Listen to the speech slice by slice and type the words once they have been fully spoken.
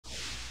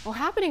Well,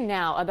 happening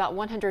now, about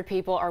 100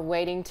 people are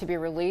waiting to be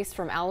released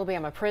from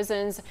Alabama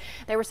prisons.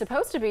 They were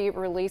supposed to be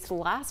released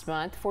last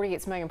month.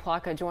 48's Megan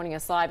Plotka joining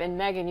us live. And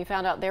Megan, you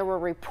found out there were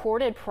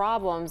reported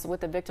problems with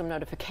the victim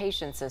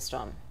notification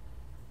system.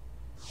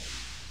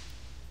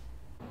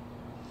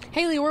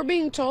 Haley, we're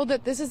being told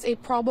that this is a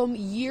problem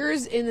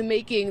years in the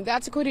making.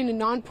 That's according to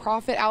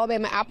nonprofit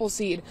Alabama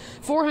Appleseed.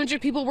 400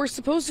 people were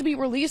supposed to be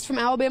released from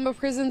Alabama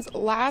prisons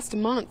last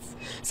month.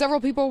 Several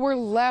people were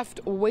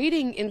left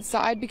waiting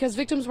inside because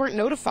victims weren't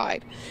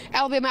notified.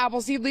 Alabama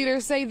Appleseed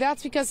leaders say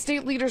that's because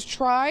state leaders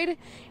tried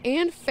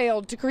and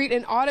failed to create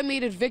an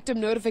automated victim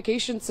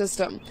notification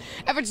system.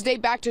 Efforts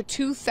date back to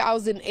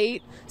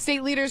 2008.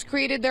 State leaders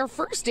created their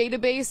first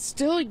database,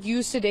 still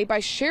used today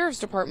by sheriff's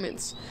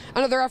departments.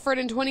 Another effort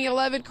in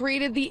 2011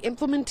 created the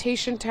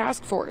Implementation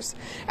Task Force.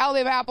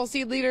 Alabama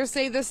Appleseed leaders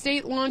say the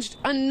state launched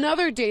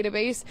another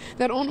database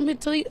that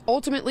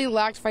ultimately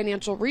lacked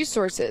financial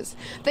resources.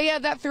 They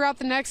add that throughout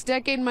the next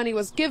decade, money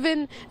was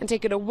given and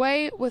taken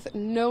away with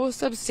no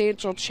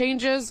substantial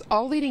changes,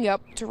 all leading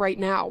up to right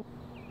now.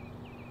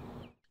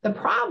 The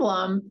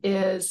problem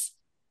is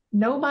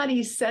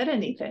nobody said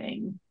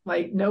anything.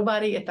 Like,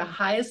 nobody at the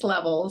highest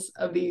levels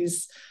of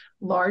these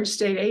large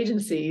state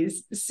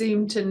agencies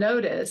seemed to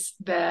notice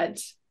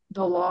that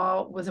the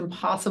law was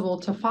impossible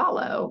to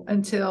follow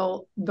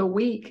until the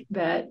week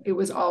that it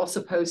was all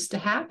supposed to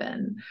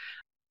happen.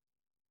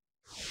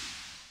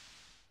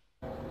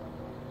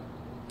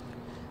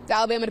 The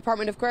Alabama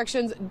Department of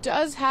Corrections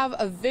does have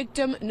a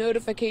victim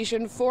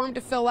notification form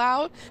to fill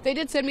out. They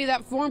did send me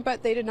that form,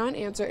 but they did not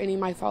answer any of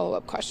my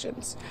follow-up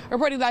questions.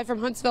 Reporting live from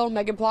Huntsville,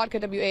 Megan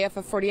Plotka,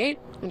 WAFF 48,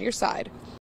 on your side.